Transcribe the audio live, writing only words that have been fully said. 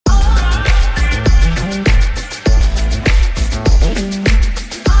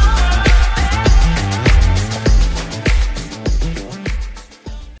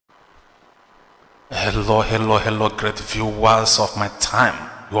Hello, great viewers of my time.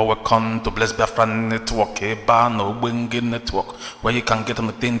 You are welcome to Blessed Biafran Network, Network, where you can get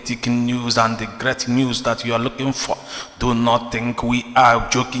authentic news and the great news that you are looking for. Do not think we are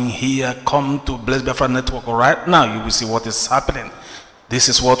joking here. Come to Blessed Biafran Network right now. You will see what is happening. This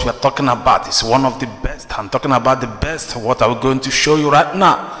is what we are talking about. It's one of the best. I'm talking about the best. What are we going to show you right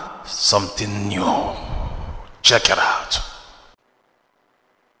now? Something new. Check it out.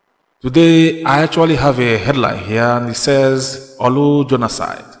 Today, I actually have a headline here, and it says, ORLU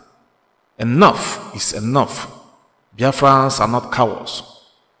genocide. Enough is enough. Biafrans are not cowards.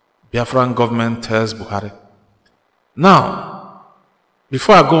 Biafran government tells Buhari. Now,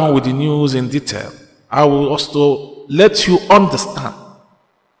 before I go on with the news in detail, I will also let you understand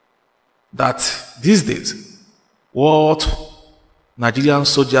that these days, what Nigerian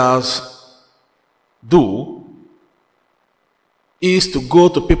soldiers do is to go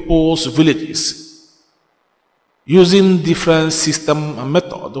to people's villages using different system and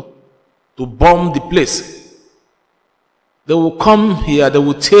method to bomb the place. They will come here, they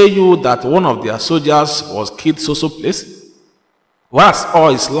will tell you that one of their soldiers was killed so place. Whereas all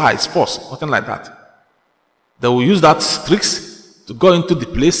is lies, false, nothing like that. They will use that tricks to go into the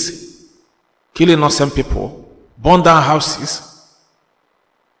place, kill innocent people, burn down houses,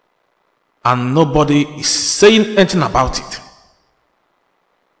 and nobody is saying anything about it.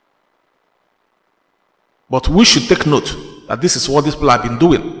 But we should take note that this is what these people have been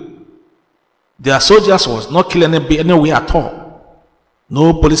doing. Their soldiers was not killing anywhere at all.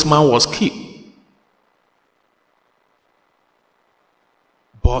 No policeman was killed.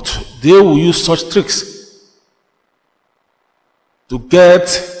 But they will use such tricks to get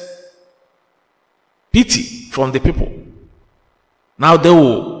pity from the people. Now they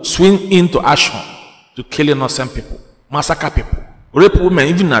will swing into action to kill innocent people, massacre people, rape women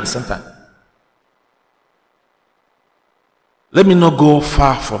even at the same time. Let me not go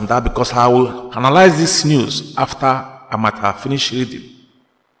far from that because I will analyze this news after I might have finished reading.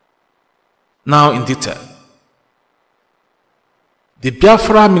 Now in detail. The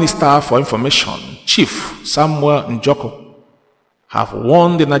Biafra Minister for Information, Chief Samuel Njoko, have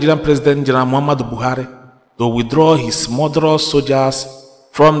warned the Nigerian President General Muhammadu Buhari to withdraw his murderous soldiers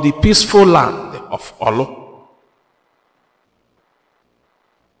from the peaceful land of ORLU.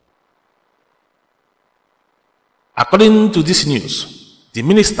 According to this news, the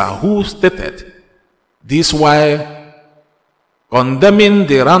minister who stated this while condemning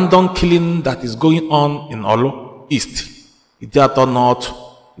the random killing that is going on in ORLU East, Idiato North,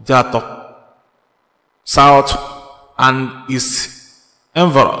 Idiato South, and is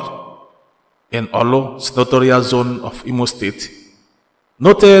environed in ORLU senatorial zone of Imo State,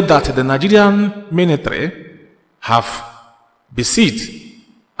 noted that the Nigerian military have besieged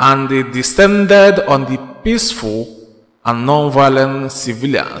and they descended on the peaceful and non-violent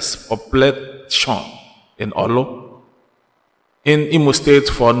civilians population in ORLU in Imo State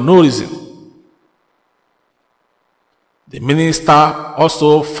for no reason. The minister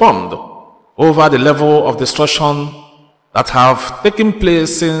also informed over the level of destruction that have taken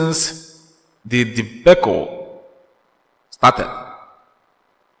place since the debacle started,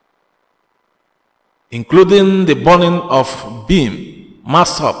 including the burning of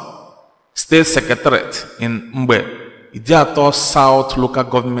Masop State Secretariat in Mbe, Idiato South Local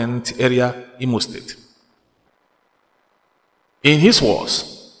Government Area, Imo State. In his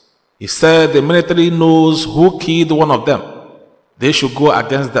words, he said the military knows who killed one of them. They should go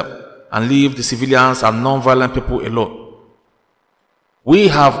against them and leave the civilians and non-violent people alone. We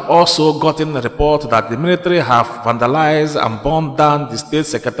have also gotten a report that the military have vandalized and burned down the State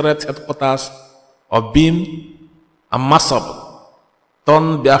Secretariat headquarters of and Masop,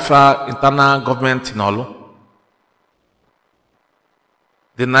 Biafra internal government in ORLU.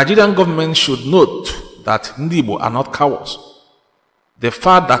 The Nigerian government should note that Ndibo are not cowards. The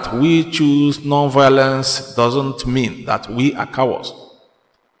fact that we choose non-violence doesn't mean that we are cowards.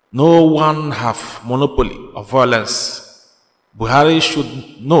 No one have monopoly of violence. Buhari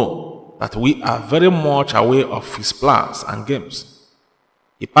should know that we are very much aware of his plans and games.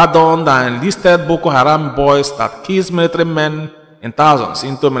 He pardoned and enlisted Boko Haram boys that kills military men in thousands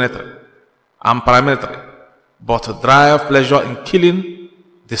into military and paramilitary, but drive pleasure in killing,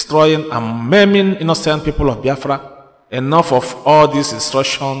 destroying, and maiming innocent people of Biafra. Enough of all this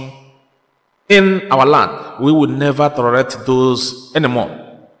destruction in our land. We will never tolerate those anymore.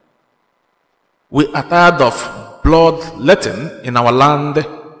 We are tired of bloodletting in our land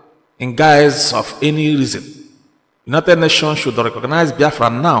in guise of any reason. United Nations should recognize Biafra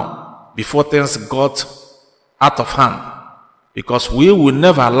now before things got out of hand, because we will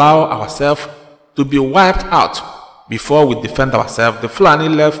never allow ourselves to be wiped out before we defend ourselves. The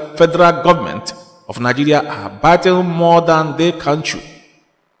Fulani-led federal government of Nigeria are biting more than they can chew.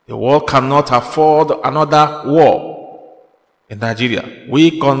 The world cannot afford another war in Nigeria.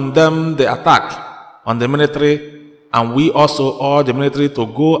 We condemn the attack on the military, and we also urge the military to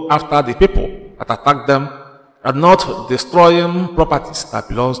go after the people that attack them and not destroying properties that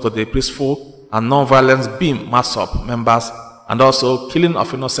belongs to the peaceful and non-violent BIM MASSOP members, and also killing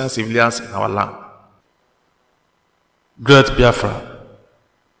of innocent civilians in our land. Great Biafra,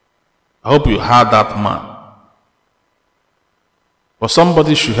 I hope you heard that man. But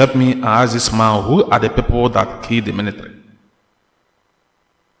somebody should help me and ask this man, who are the people that kill the military?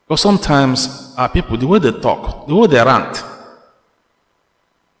 Because sometimes our people, the way they talk, the way they rant,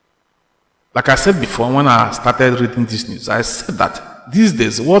 like I said before when I started reading this news, I said that these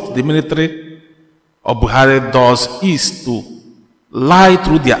days what the military of Buhari does is to lie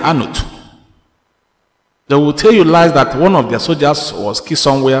through their anut. They will tell you lies that one of their soldiers was killed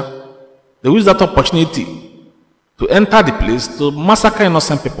somewhere. They use that opportunity to enter the place to massacre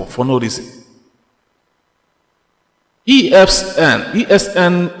innocent people for no reason.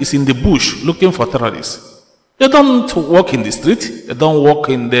 ESN is in the bush looking for terrorists. They don't walk in the street. They don't walk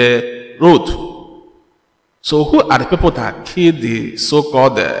in the road. So who are the people that killed the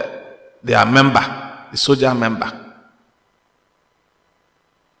so-called their member, the soldier member?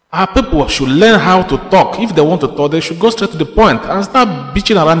 Our people should learn how to talk. If they want to talk, they should go straight to the point and start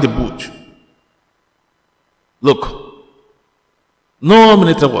bitching around the bush. Look, no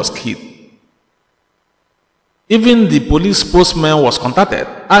military was killed. Even the police spokesman was contacted,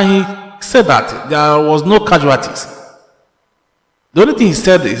 and he said that there was no casualties. The only thing he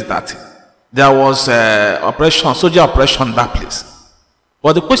said is that there was soldier operation in that place.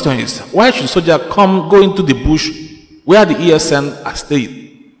 But the question is, why should soldiers go into the bush where the ESN are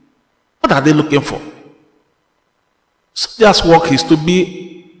staying? What are they looking for? Soldiers' work is to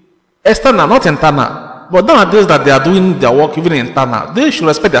be external, not internal. But nowadays that they are doing their work even internal, they should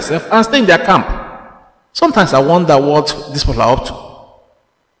respect themselves and stay in their camp. Sometimes I wonder what these people are up to.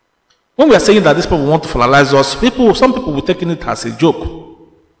 When we are saying that these people want to fertilize us, some people will take it as a joke.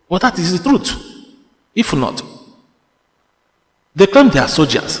 But that is the truth. If not, they claim they are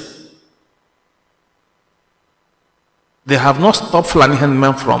soldiers. They have not stopped Fulani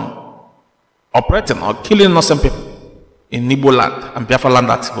men from operating or killing innocent people in Igbo land and Biafra land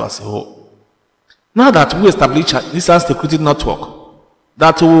that was a whole. Now that we establish this security network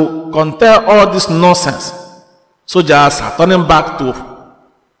that will contain all this nonsense, soldiers are turning back to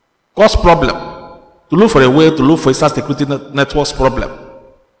cause problem, to look for a way to look for a security network's problem.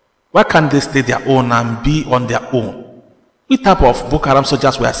 Why can't they stay their own and be on their own? What type of Boko Haram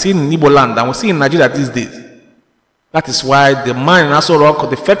soldiers we are seeing in Igbo land and we see in Nigeria these days? That is why the man in Aso Rock,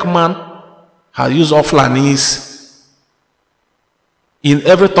 the fake man, has used all Fulanis in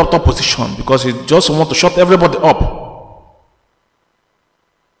every top position because he just wants to shut everybody up.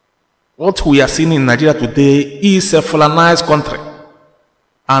 What we are seeing in Nigeria today is a Fulanized country.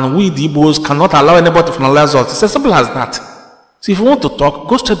 And we, the Igbos, cannot allow anybody to Fulanize us. It's as simple as that. So if you want to talk,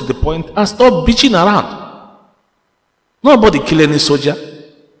 go straight to the point and stop bitching around. Nobody kill any soldier.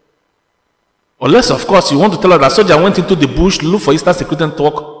 Unless, of course, you want to tell us that soldier went into the bush to look for Eastern security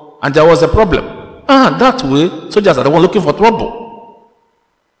network and there was a problem. That way, soldiers are the one looking for trouble.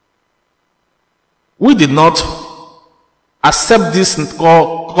 We did not accept this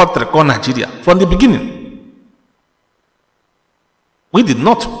country called Nigeria from the beginning. We did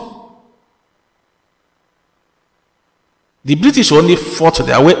not. The British only fought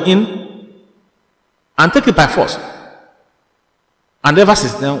their way in and take it by force. And ever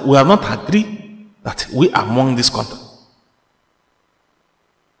since then, we have not agreed that we are among this country.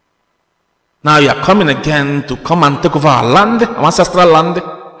 Now you are coming again to come and take over our land, our ancestral land.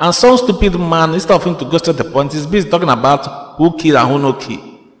 And some stupid man, instead of him to go straight to the point, is busy talking about who killed and who no kill.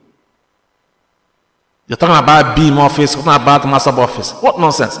 You're talking about BIM office, talking about MASSOP office. What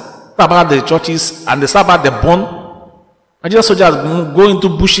nonsense? Talk about the churches and they start about the bond. Nigerian soldiers go into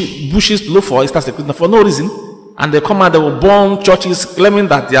bushes to look for Eastern security for no reason. And they come out, they will bomb churches claiming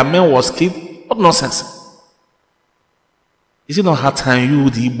that their man was killed. What nonsense? Is it not hard time you,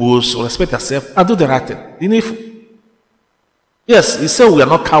 the Igbos, respect yourself and do the right thing? Yes, he said we are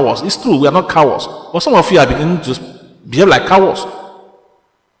not cowards. It's true, we are not cowards. But some of you are beginning to behave like cowards.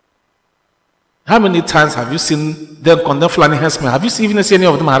 How many times have you seen them condemn Fulani henchmen? Have you even seen any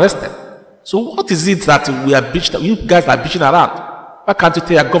of them arrested? So what is it that we are bitching, you guys are bitching around? Why can't you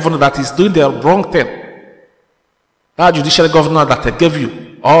tell a governor that is doing the wrong thing? That judicial governor that they gave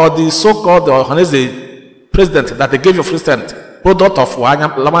you, or the so-called the president that they gave you, for instance, product of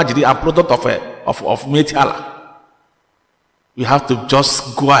Lamajiri and product of Metiala. We have to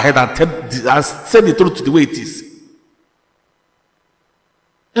just go ahead and say the truth the way it is.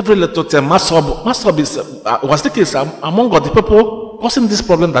 Every little time, Masob was the case among the people causing this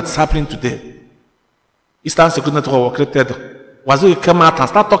problem that's happening today. Eastern Security Network was created. Was it come out and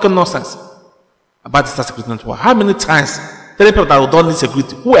start talking nonsense about the Eastern Security Network? How many times telling people that we don't need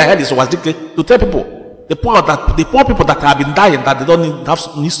security? Who the hell is Wazdike to tell people the poor people that have been dying that they don't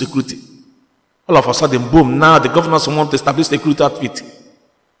need security? All of a sudden, boom! Now the governors want to establish security outfit,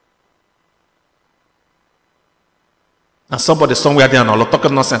 and somebody somewhere there now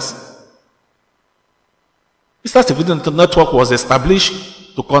talking nonsense. Eastern Security Network was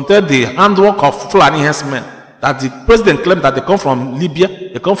established to contain the handwork of Fulani herdsmen. That the president claimed that they come from Libya,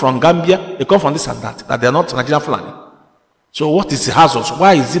 they come from Gambia, they come from this and that they are not Nigerian Fulani. So what is the hazard?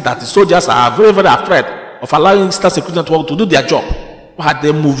 Why is it that the soldiers are very, very afraid of allowing Eastern Security Network to do their job? Why are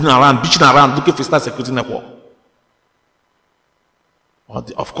they moving around, bitching around, looking for Eastern Security Network?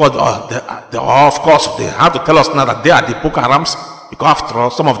 Of course, they have to tell us now that they are the Boko Harams, because after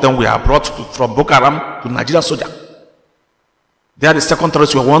all, some of them were brought from Boko Haram to Nigerian soldier. They are the second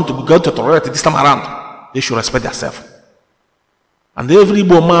terrorists who want to go to tolerate this time around. They should respect themselves. And every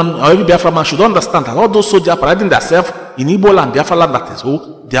Igbo man or every Biafra man should understand that all those soldiers parading themselves in Igbo land, Biafra land, that is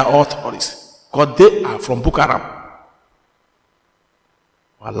who, they are all terrorists. Because they are from Boko Haram.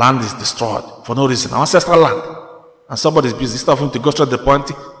 Our land is destroyed for no reason. Our ancestral land. And somebody's busy. Instead of him to go straight to the point,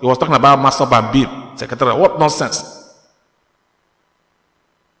 he was talking about Masob and Beam. Secretary, what nonsense.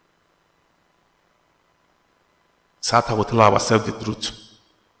 Sata will tell ourselves the truth.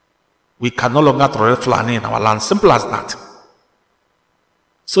 We can no longer tolerate Fulani in our land. Simple as that.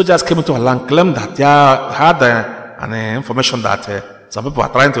 Soldiers came into our land, claimed that they had an information that some people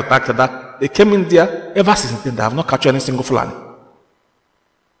are trying to attack that. They came in there, ever since then, they have not captured any single Fulani.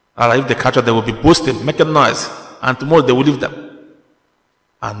 If they capture, they will be boasting, making noise, and tomorrow they will leave them.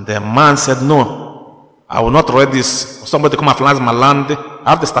 And the man said, no, I will not tolerate this. Somebody come and fly my land. I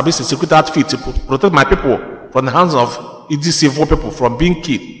have to establish a security outfit to protect my people from the hands of these evil people from being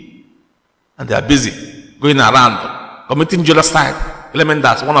killed. And they are busy going around, committing genocide, claiming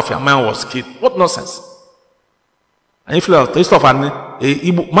that one of your men was killed. What nonsense. And if you are taste of an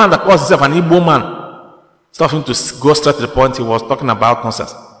Igbo man that calls himself an Igbo man, stop him to go straight to the point. He was talking about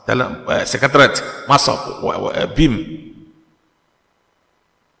nonsense. Secretariat, Masob, Beam.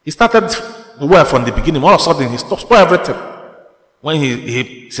 He started well from the beginning. All of a sudden, he spoiled everything. When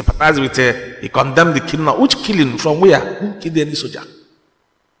he sympathized with he condemned the killing. Which killing? From where? Who killed any soldier?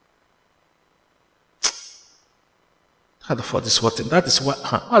 For this whole thing. That is what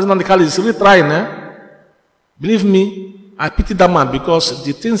Nandikali is really trying. Believe me, I pity that man because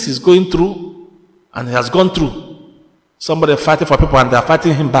the things he's going through and he has gone through. Somebody fighting for people and they are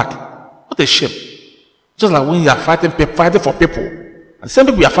fighting him back. What a shame. Just like when you are fighting for people, and the same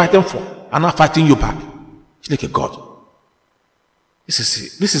people you are fighting for are not fighting you back. It's like a God. This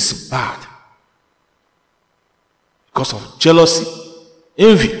is bad. Because of jealousy,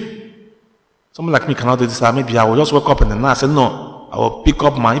 envy. Someone like me cannot do this. Maybe I will just wake up in the night and say, no, I will pick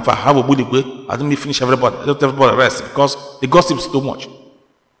up if I have a bully way, I don't finish everybody. I don't let everybody rest because the gossip is too much.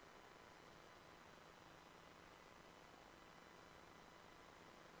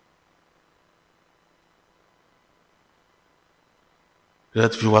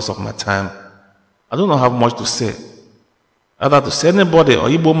 Great viewers of my time, I don't know how much to say. Either to say anybody or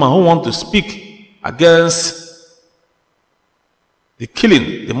Igbo man who want to speak against the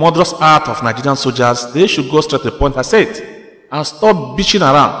killing, the murderous act of Nigerian soldiers, they should go straight to the point I said and stop bitching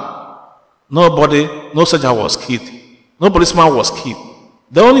around. No soldier was killed. No policeman was killed.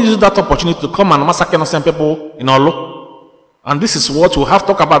 They only use that opportunity to come and massacre innocent people in ORLU. And this is what we have to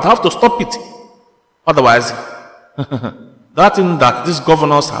talk about. We have to stop it. Otherwise, that thing that these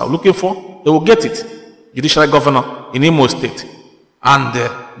governors are looking for, they will get it. Judicial governor in Imo State. And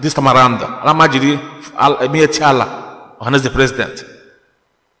this time around, Alamajiri Mietiala, Johannes the president.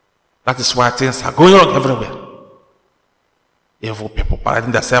 That is why things are going wrong everywhere. Evil people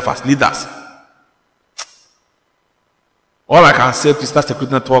parading themselves as leaders. All I can say to Eastern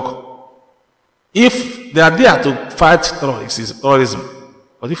Security Network, if they are there to fight terrorism,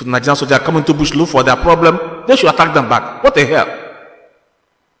 but if the Nigerian soldiers are coming to bush look for their problem, they should attack them back. What the hell?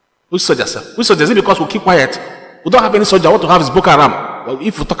 Which soldiers, sir? Which soldiers? Is it because we keep quiet? We don't have any soldier. What to have is Boko Haram. Well,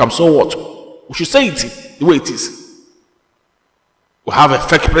 if we talk, so what? We should say it the way it is. We have a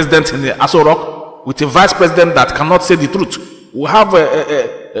fake president in the Aso Rock with a vice president that cannot say the truth. We have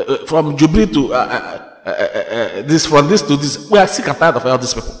from Jubilee to from this to this. We are sick and tired of all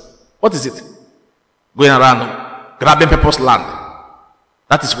these people. What is it? Going around grabbing people's land.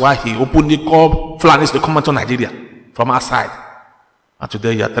 That is why he openly called Fulanis to come into Nigeria from outside. And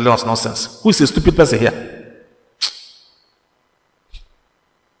today you are telling us nonsense. Who is a stupid person here?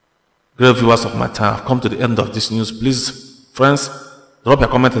 Great viewers of my time, I've come to the end of this news. Please, friends, drop a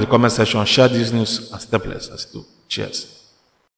comment in the comment section, share this news, and stay blessed as you do. Cheers.